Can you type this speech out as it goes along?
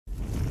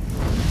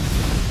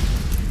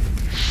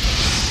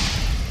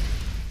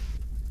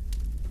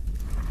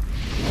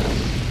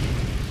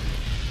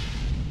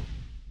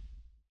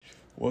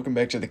Welcome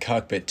back to the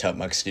cockpit, top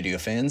Mach Studio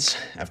fans.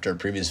 After our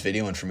previous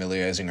video on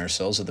familiarizing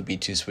ourselves with the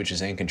B-2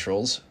 switches and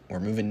controls,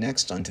 we're moving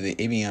next onto the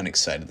avionics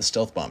side of the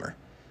stealth bomber.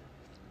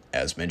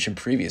 As mentioned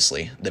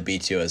previously, the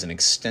B-2 has an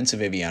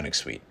extensive avionics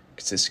suite,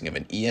 consisting of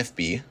an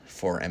EFB,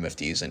 4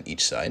 MFDs on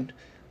each side,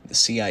 the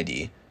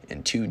CID,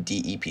 and 2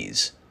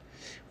 DEPs.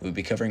 We'll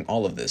be covering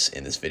all of this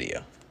in this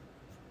video.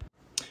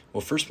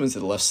 We'll first move to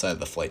the left side of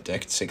the flight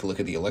deck to take a look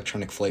at the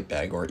electronic flight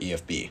bag, or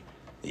EFB.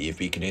 The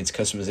EFB contains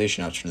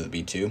customization options for the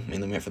B-2,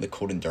 mainly meant for the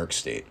cold and dark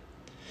state.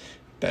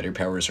 Battery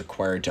power is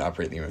required to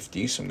operate the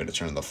MFD, so I'm going to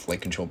turn on the flight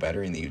control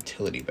battery and the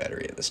utility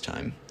battery at this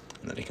time,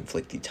 and then I can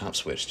flick the top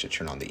switch to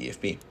turn on the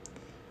EFB.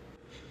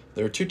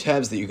 There are two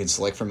tabs that you can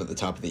select from at the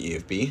top of the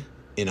EFB,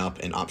 INOP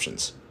and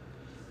Options.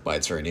 By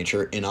its very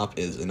nature, INOP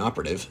is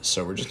inoperative,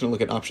 so we're just going to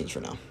look at options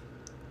for now.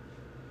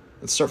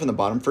 Let's start from the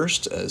bottom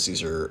first, as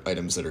these are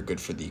items that are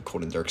good for the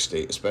cold and dark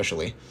state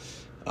especially.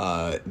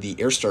 The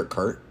air start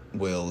cart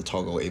will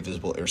toggle a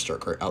visible air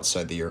start cart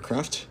outside the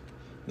aircraft.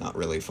 Not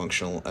really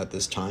functional at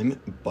this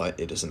time, but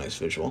it is a nice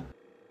visual.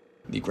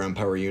 The ground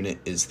power unit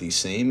is the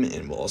same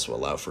and will also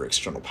allow for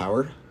external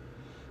power.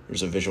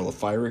 There's a visual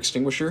fire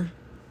extinguisher,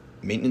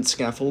 maintenance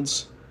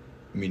scaffolds,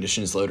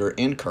 munitions loader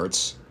and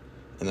carts,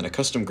 and then a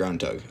custom ground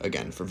tug,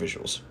 again for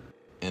visuals.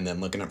 And then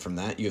looking up from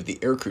that, you have the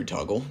aircrew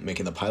toggle,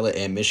 making the pilot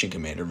and mission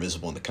commander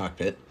visible in the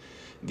cockpit.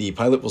 The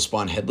pilot will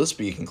spawn headless,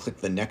 but you can click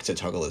the neck to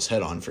toggle his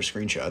head on for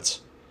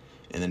screenshots.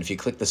 And then if you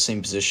click the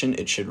same position,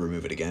 it should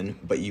remove it again,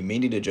 but you may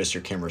need to adjust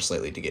your camera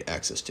slightly to get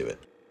access to it.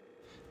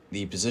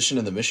 The position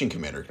of the mission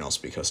commander can also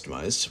be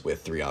customized,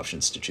 with 3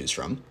 options to choose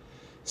from.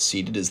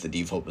 Seated is the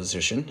default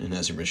position, and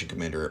has your mission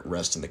commander at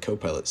rest in the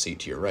co-pilot seat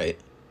to your right.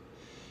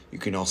 You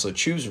can also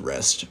choose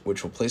rest,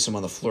 which will place him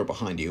on the floor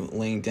behind you,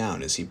 laying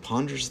down as he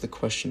ponders the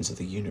questions of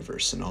the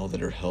universe and all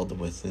that are held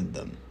within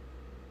them.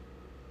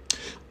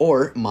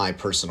 Or, my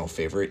personal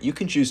favorite, you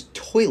can choose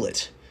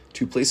toilet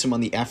to place him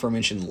on the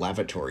aforementioned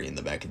lavatory in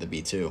the back of the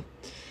B-2.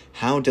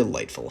 How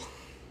delightful.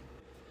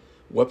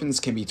 Weapons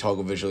can be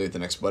toggled visually with the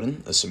next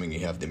button, assuming you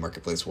have the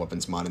Marketplace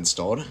Weapons mod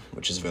installed,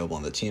 which is available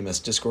on the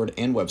TMS Discord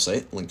and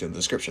website, linked in the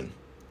description.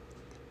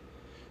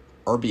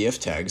 RBF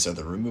tags are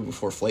the remove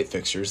before flight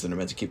fixtures that are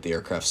meant to keep the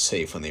aircraft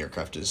safe when the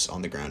aircraft is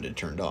on the ground and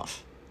turned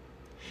off.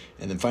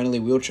 And then finally,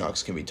 wheel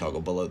chocks can be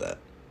toggled below that.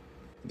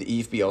 The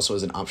EFB also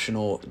has an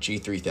optional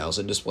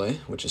G3000 display,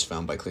 which is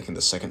found by clicking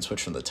the second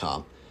switch from the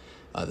top.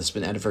 This has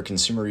been added for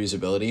consumer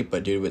usability,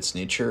 but due to its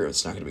nature,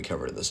 it's not going to be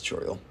covered in this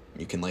tutorial.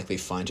 You can likely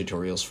find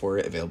tutorials for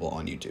it available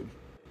on YouTube.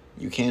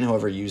 You can,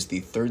 however, use the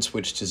third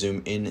switch to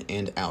zoom in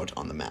and out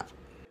on the map.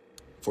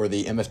 For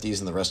the MFDs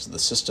and the rest of the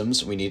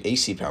systems, we need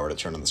AC power to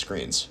turn on the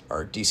screens.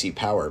 Our DC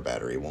power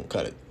battery won't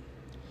cut it.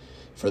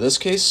 For this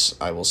case,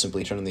 I will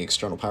simply turn on the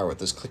external power with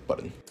this click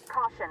button.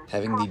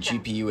 Having the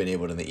GPU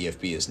enabled in the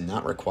EFB is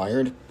not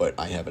required, but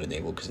I have it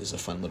enabled because it's a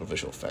fun little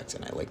visual effect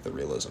and I like the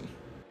realism.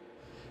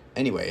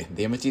 Anyway,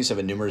 the MFDs have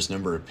a numerous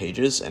number of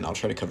pages, and I'll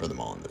try to cover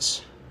them all in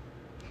this.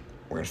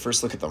 We're going to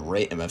first look at the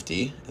right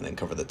MFD, and then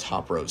cover the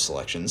top row of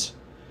selections.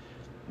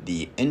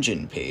 The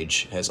engine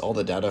page has all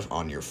the data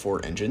on your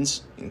 4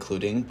 engines,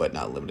 including, but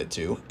not limited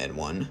to,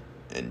 N1,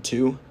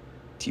 N2,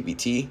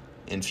 TBT,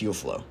 and fuel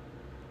flow.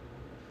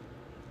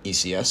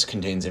 ECS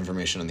contains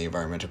information on the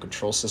environmental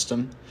control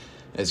system.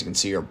 As you can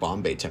see, our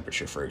bomb bay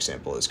temperature, for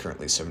example, is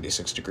currently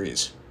 76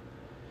 degrees.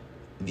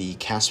 The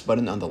cast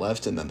button on the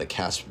left and then the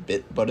cast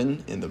bit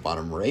button in the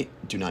bottom right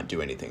do not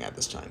do anything at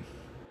this time.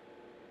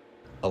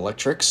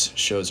 Electrics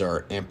shows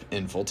our amp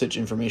and voltage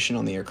information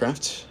on the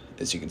aircraft.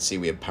 As you can see,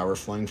 we have power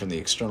flowing from the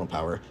external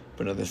power,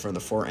 but nothing from the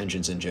 4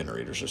 engines and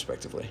generators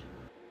respectively.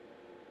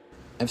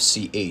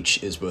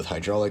 FCH is both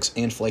hydraulics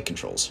and flight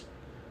controls.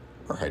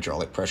 Our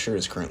hydraulic pressure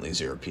is currently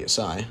 0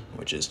 psi,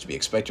 which is to be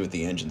expected with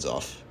the engines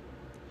off.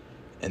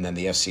 And then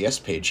the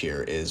FCS page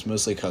here is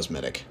mostly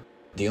cosmetic.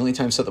 The only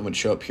time something would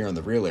show up here on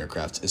the real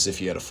aircraft is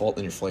if you had a fault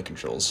in your flight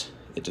controls.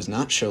 It does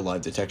not show live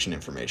detection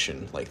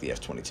information like the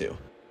F-22.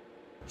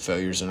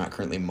 Failures are not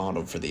currently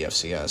modeled for the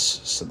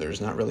FCS, so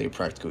there's not really a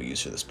practical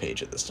use for this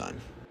page at this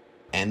time.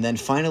 And then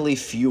finally,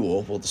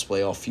 fuel will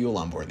display all fuel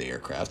on board the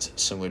aircraft,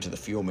 similar to the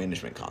fuel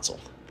management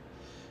console.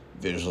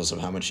 Visuals of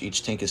how much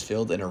each tank is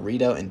filled and a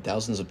readout in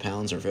thousands of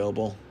pounds are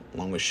available,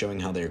 along with showing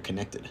how they are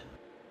connected.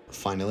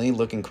 Finally,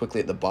 looking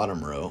quickly at the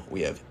bottom row, we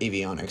have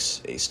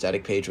Avionics, a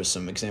static page with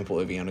some example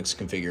Avionics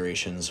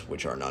configurations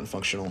which are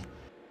non-functional,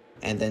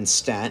 and then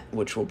Stat,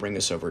 which will bring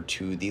us over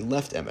to the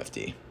left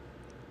MFD.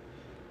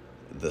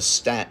 The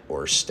Stat,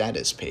 or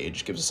Status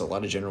page, gives us a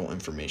lot of general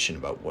information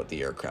about what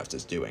the aircraft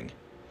is doing.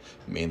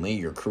 Mainly,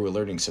 your crew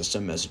alerting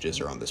system messages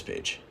are on this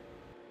page.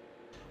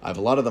 I have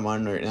a lot of them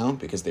on right now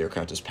because the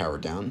aircraft is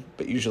powered down,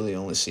 but usually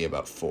only see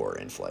about 4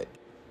 in flight.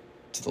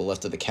 To the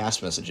left of the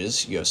cast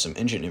messages, you have some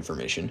engine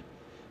information,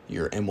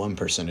 your M1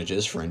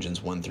 percentages for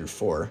engines 1 through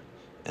 4,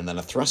 and then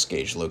a thrust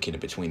gauge located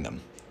between them.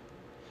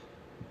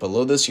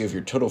 Below this, you have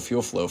your total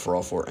fuel flow for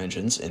all 4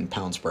 engines in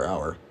pounds per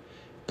hour,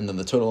 and then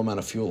the total amount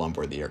of fuel on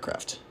board the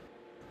aircraft.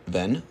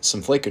 Then,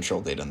 some flight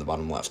control data on the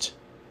bottom left.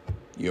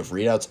 You have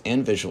readouts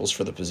and visuals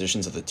for the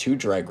positions of the 2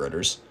 drag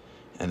rotors,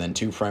 and then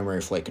 2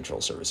 primary flight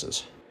control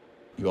services.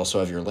 You also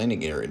have your landing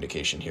gear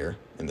indication here,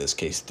 in this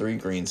case 3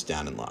 greens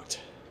down and locked.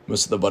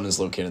 Most of the buttons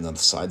located on the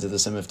sides of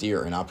this MFD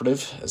are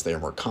inoperative, as they are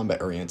more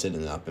combat oriented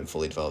and not been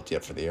fully developed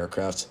yet for the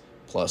aircraft,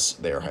 plus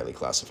they are highly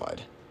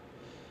classified.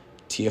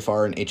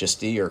 TFR and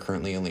HSD are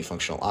currently only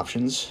functional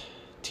options.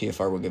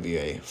 TFR will give you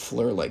a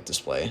FLIR-like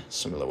display,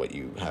 similar to what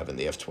you have in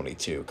the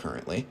F-22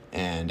 currently,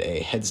 and a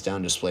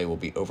heads-down display will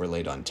be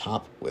overlaid on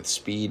top with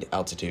speed,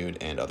 altitude,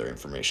 and other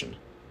information.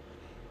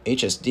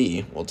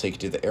 HSD will take you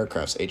to the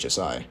aircraft's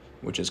HSI,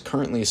 which is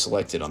currently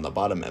selected on the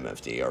bottom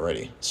MFD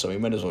already, so we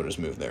might as well just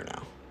move there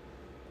now.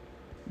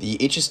 The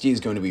HSD is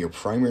going to be your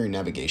primary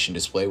navigation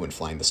display when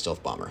flying the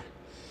stealth bomber.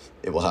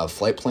 It will have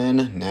flight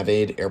plan,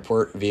 navaid,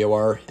 airport,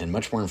 VOR, and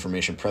much more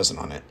information present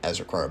on it as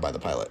required by the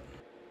pilot.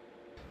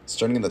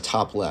 Starting in the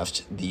top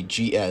left, the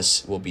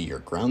GS will be your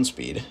ground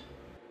speed.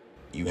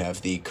 You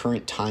have the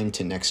current time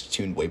to next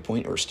tuned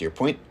waypoint or steer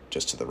point,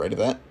 just to the right of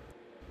that.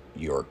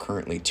 Your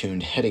currently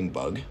tuned heading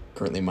bug.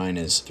 Currently mine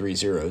is 3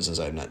 zeros as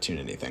I have not tuned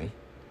anything.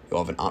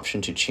 You'll have an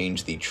option to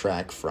change the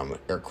track from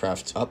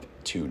aircraft up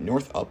to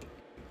north up.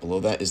 Below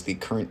that is the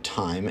current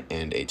time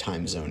and a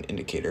time zone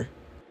indicator.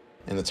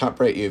 In the top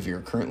right, you have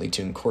your currently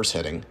tuned course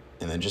heading,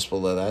 and then just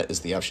below that is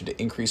the option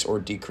to increase or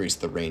decrease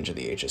the range of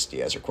the HSD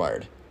as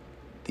required.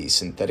 The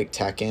synthetic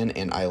TACAN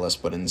and ILS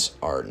buttons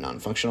are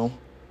non-functional.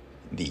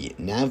 The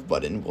nav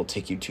button will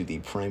take you to the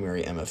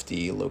primary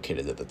MFD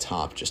located at the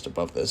top just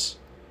above this.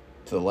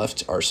 To the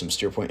left are some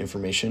steer point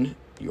information,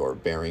 your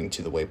bearing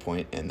to the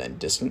waypoint, and then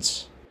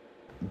distance.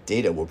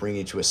 Data will bring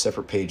you to a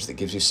separate page that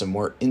gives you some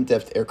more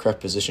in-depth aircraft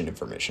position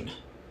information.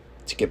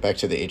 To get back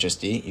to the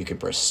HSD, you can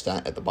press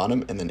STAT at the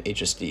bottom and then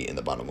HSD in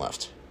the bottom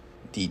left.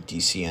 The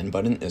DCN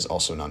button is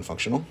also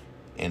non-functional.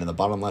 And in the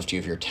bottom left, you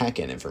have your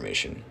TACAN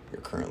information,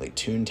 your currently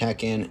tuned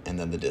TACAN, and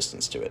then the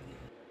distance to it.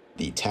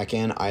 The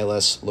TACAN,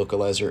 ILS,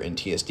 localizer, and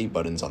TSD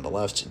buttons on the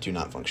left do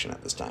not function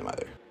at this time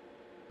either.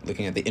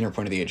 Looking at the inner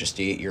point of the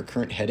HSD, your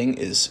current heading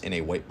is in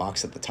a white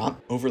box at the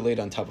top, overlaid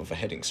on top of a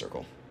heading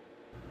circle.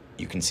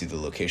 You can see the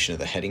location of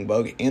the heading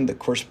bug and the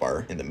course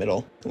bar in the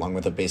middle, along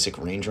with a basic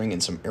range ring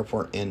and some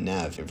airport and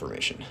nav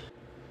information.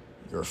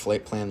 Your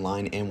flight plan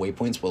line and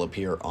waypoints will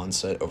appear on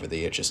set over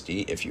the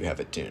HSD if you have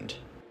it tuned.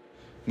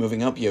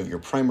 Moving up, you have your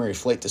primary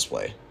flight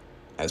display.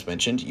 As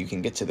mentioned, you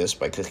can get to this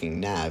by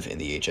clicking nav in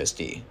the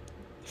HSD.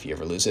 If you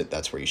ever lose it,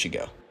 that's where you should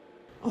go.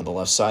 On the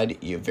left side,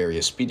 you have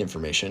various speed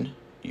information,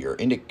 your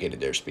indicated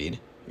airspeed,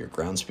 your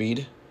ground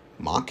speed,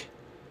 Mach,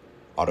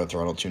 auto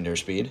throttle tuned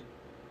airspeed,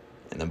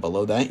 and then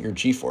below that, your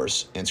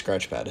G-force and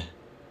scratch pad.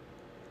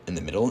 In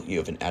the middle, you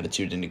have an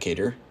attitude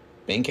indicator,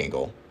 bank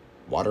angle,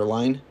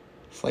 waterline,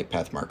 flight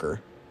path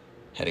marker,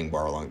 heading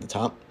bar along the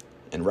top,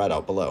 and rad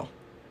out below.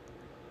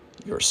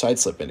 Your side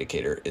slip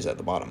indicator is at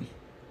the bottom.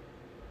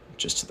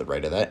 Just to the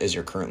right of that is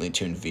your currently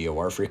tuned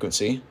VOR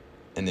frequency,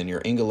 and then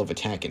your angle of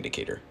attack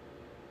indicator.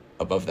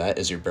 Above that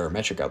is your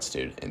barometric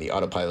altitude and the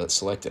autopilot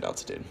selected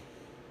altitude.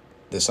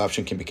 This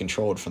option can be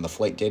controlled from the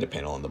flight data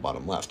panel in the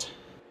bottom left.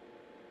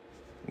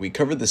 We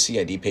covered the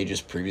CID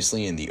pages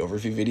previously in the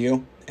overview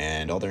video,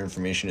 and all their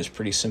information is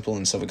pretty simple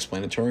and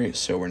self-explanatory,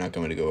 so we're not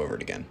going to go over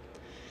it again.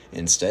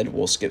 Instead,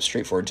 we'll skip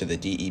straight forward to the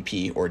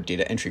DEP, or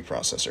Data Entry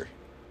Processor.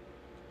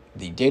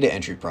 The Data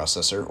Entry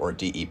Processor, or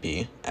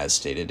DEP, as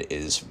stated,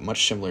 is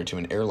much similar to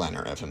an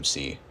airliner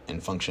FMC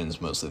and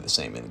functions mostly the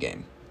same in the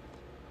game.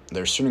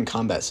 There are certain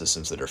combat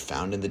systems that are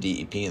found in the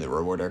DEP in the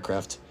reward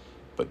aircraft,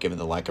 but given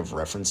the lack of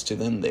reference to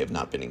them, they have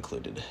not been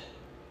included.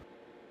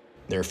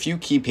 There are a few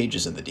key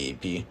pages in the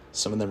DEP,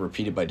 some of them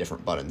repeated by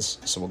different buttons,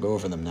 so we'll go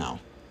over them now.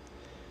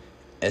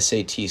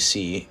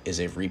 SATC is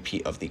a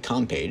repeat of the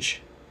COM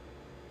page.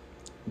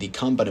 The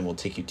COM button will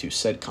take you to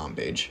said COM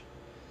page.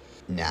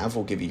 Nav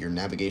will give you your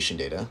navigation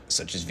data,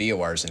 such as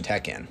VORs and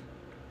TACAN.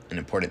 An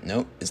important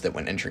note is that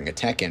when entering a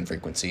TACAN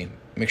frequency,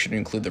 make sure to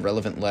include the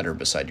relevant letter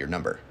beside your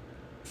number.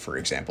 For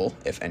example,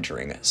 if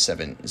entering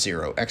 70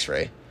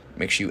 X-ray,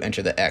 make sure you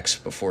enter the X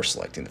before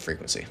selecting the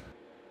frequency.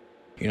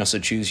 You can also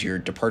choose your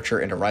departure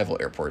and arrival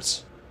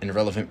airports, and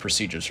relevant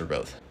procedures for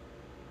both.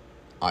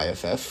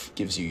 IFF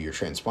gives you your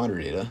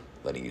transponder data,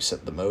 letting you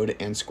set the mode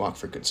and squawk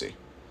frequency.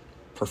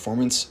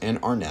 Performance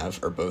and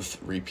RNAV are both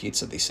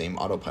repeats of the same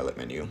autopilot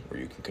menu, where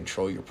you can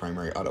control your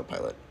primary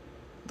autopilot.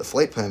 The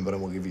flight plan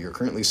button will give you your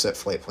currently set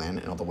flight plan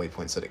and all the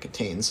waypoints that it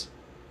contains.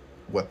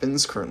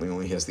 Weapons currently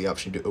only has the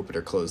option to open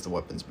or close the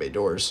weapons bay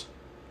doors.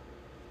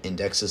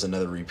 Index is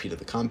another repeat of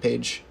the COM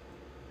page,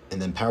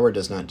 and then power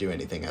does not do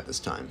anything at this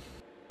time.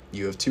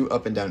 You have 2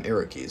 up and down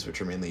arrow keys,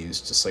 which are mainly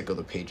used to cycle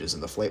the pages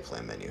in the flight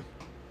plan menu.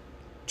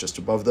 Just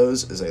above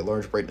those is a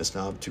large brightness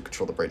knob to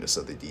control the brightness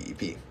of the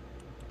DEP.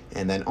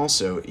 And then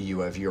also, you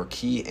have your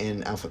key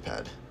and alpha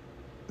pad.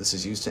 This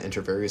is used to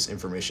enter various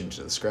information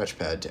to the scratch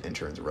pad to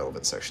enter into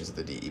relevant sections of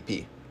the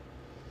DEP.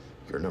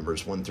 Your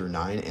numbers 1 through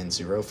 9 and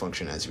 0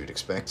 function as you would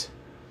expect.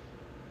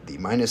 The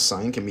minus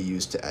sign can be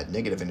used to add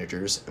negative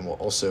integers and will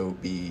also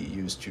be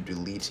used to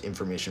delete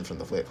information from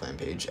the flight plan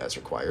page as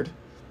required.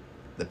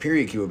 The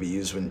period key will be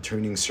used when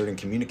tuning certain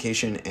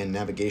communication and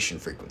navigation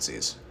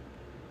frequencies.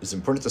 It's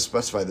important to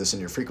specify this in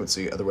your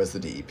frequency, otherwise the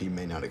DEP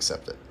may not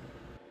accept it.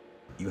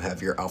 You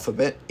have your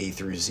alphabet, A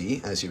through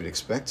Z, as you would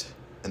expect,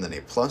 and then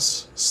a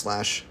plus,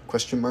 slash,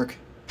 question mark,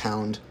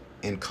 pound,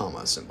 and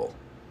comma symbol.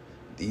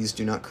 These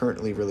do not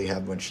currently really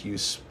have much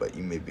use, but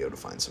you may be able to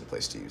find some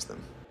place to use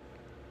them.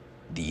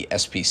 The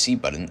SPC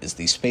button is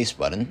the space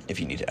button if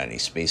you need to add any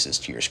spaces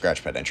to your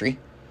scratchpad entry,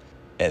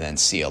 and then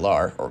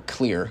CLR, or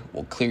clear,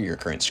 will clear your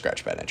current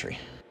scratchpad entry.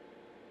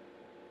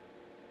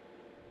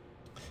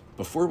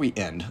 Before we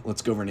end,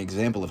 let's go over an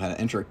example of how to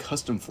enter a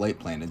custom flight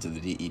plan into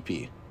the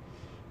DEP.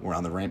 We're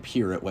on the ramp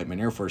here at Whiteman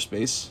Air Force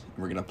Base, and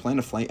we're going to plan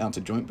a flight out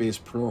to Joint Base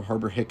Pearl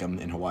Harbor Hickam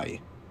in Hawaii.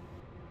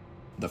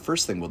 The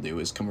first thing we'll do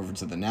is come over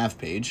to the nav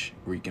page,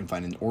 where you can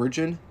find an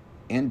origin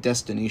and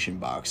destination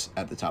box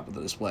at the top of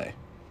the display.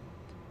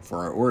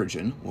 For our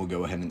origin, we'll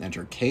go ahead and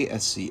enter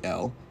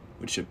KSCL,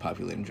 which should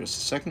populate in just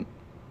a second.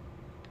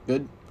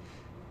 Good.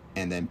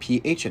 And then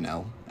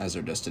PHNL as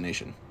our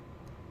destination.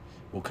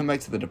 We'll come back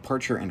to the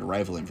departure and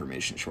arrival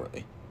information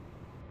shortly.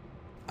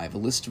 I have a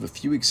list of a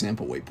few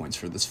example waypoints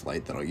for this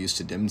flight that I'll use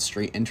to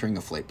demonstrate entering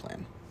a flight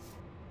plan.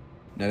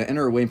 Now to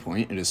enter a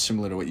waypoint, it is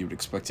similar to what you would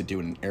expect to do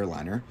in an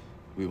airliner.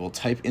 We will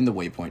type in the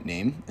waypoint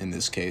name, in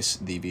this case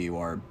the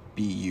VUR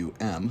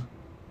BUM,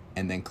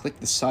 and then click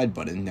the side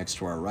button next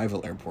to our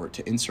arrival airport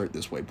to insert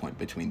this waypoint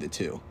between the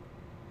two.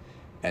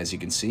 As you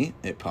can see,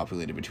 it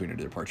populated between our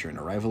departure and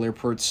arrival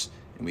airports,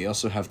 and we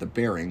also have the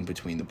bearing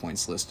between the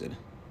points listed.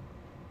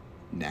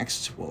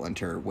 Next, we'll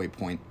enter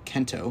waypoint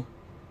Kento.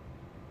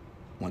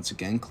 Once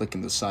again,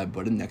 clicking the side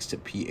button next to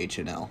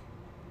PHNL.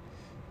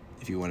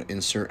 If you want to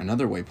insert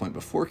another waypoint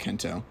before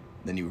Kento,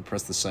 then you would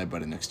press the side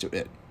button next to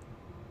it.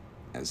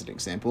 As an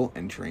example,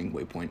 entering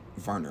waypoint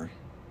Varner.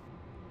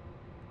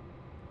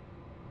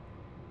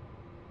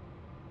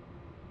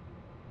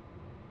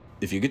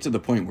 If you get to the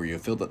point where you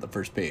have filled out the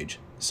first page,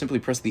 simply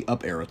press the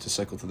up arrow to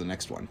cycle to the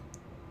next one.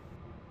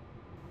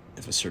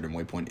 If a certain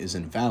waypoint is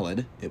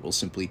invalid, it will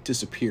simply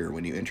disappear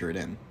when you enter it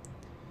in.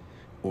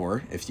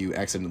 Or, if you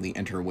accidentally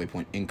enter a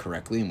waypoint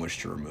incorrectly and wish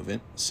to remove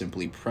it,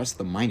 simply press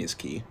the minus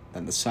key,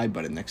 then the side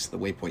button next to the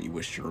waypoint you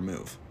wish to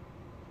remove.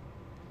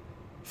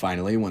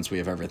 Finally, once we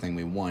have everything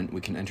we want,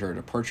 we can enter our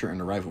departure and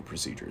arrival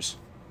procedures.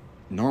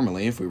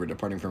 Normally, if we were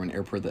departing from an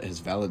airport that has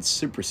valid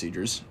SIB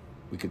procedures,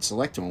 we could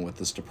select one with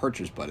this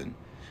departures button,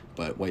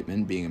 but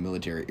Whiteman, being a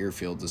military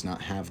airfield, does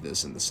not have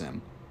this in the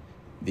sim.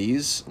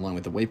 These, along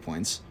with the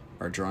waypoints,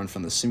 are drawn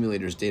from the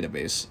simulator's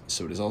database,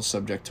 so it is all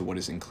subject to what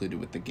is included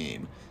with the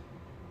game.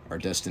 Our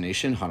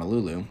destination,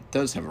 Honolulu,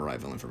 does have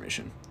arrival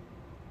information.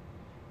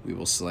 We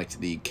will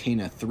select the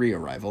Kana 3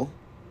 arrival,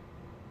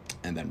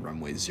 and then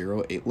runway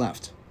 08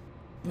 left,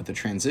 with the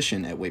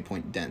transition at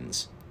waypoint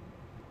DENS.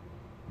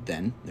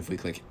 Then, if we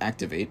click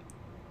Activate,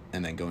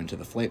 and then go into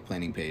the flight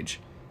planning page,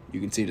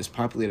 you can see it has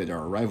populated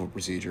our arrival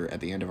procedure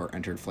at the end of our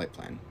entered flight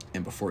plan,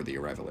 and before the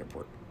arrival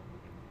airport.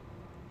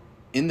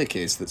 In the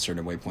case that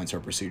certain waypoints or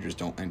procedures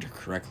don't enter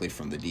correctly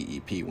from the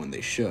DEP when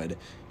they should,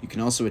 you can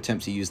also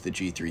attempt to use the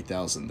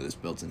G3000 that is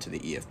built into the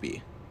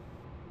EFB.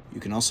 You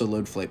can also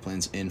load flight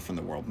plans in from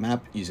the world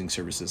map using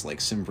services like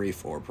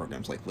SimBrief or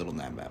programs like Little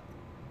Navmap.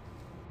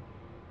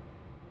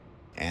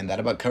 And that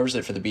about covers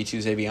it for the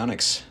B-2's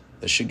avionics.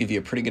 This should give you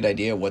a pretty good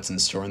idea of what's in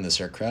store in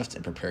this aircraft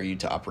and prepare you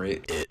to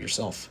operate it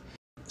yourself.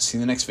 See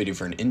you in the next video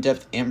for an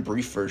in-depth and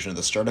brief version of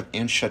the startup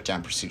and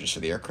shutdown procedures for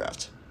the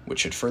aircraft, which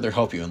should further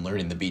help you in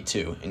learning the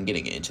B-2 and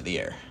getting it into the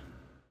air.